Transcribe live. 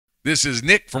This is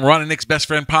Nick from Ron&Nick's Best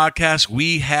Friend Podcast.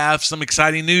 We have some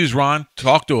exciting news, Ron.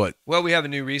 Talk to it. Well, we have a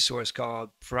new resource called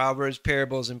Proverbs,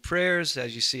 Parables, and Prayers.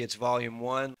 As you see, it's volume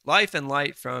 1, Life and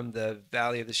Light from the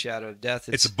Valley of the Shadow of Death.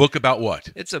 It's a book about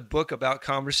what? It's a book about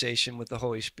conversation with the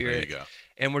Holy Spirit. There you go.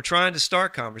 And we're trying to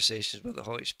start conversations with the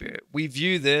Holy Spirit. We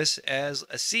view this as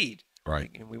a seed.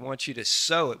 Right. And we want you to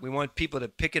sow it. We want people to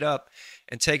pick it up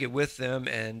and take it with them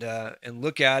and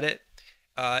look at it.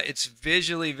 It's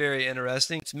visually very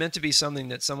interesting. It's meant to be something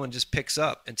that someone just picks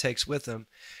up and takes with them.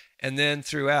 And then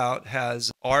throughout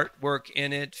has artwork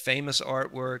in it, famous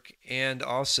artwork, and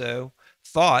also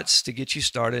thoughts to get you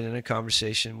started in a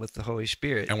conversation with the Holy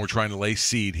Spirit. And we're trying to lay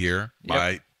seed here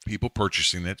by people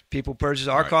purchasing it. People purchase.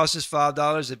 Our cost is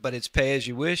 $5, but it's pay as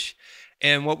you wish.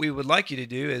 And what we would like you to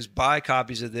do is buy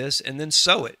copies of this and then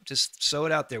sow it. Just sow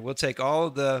it out there. We'll take all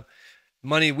of the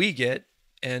money we get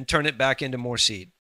and turn it back into more seed.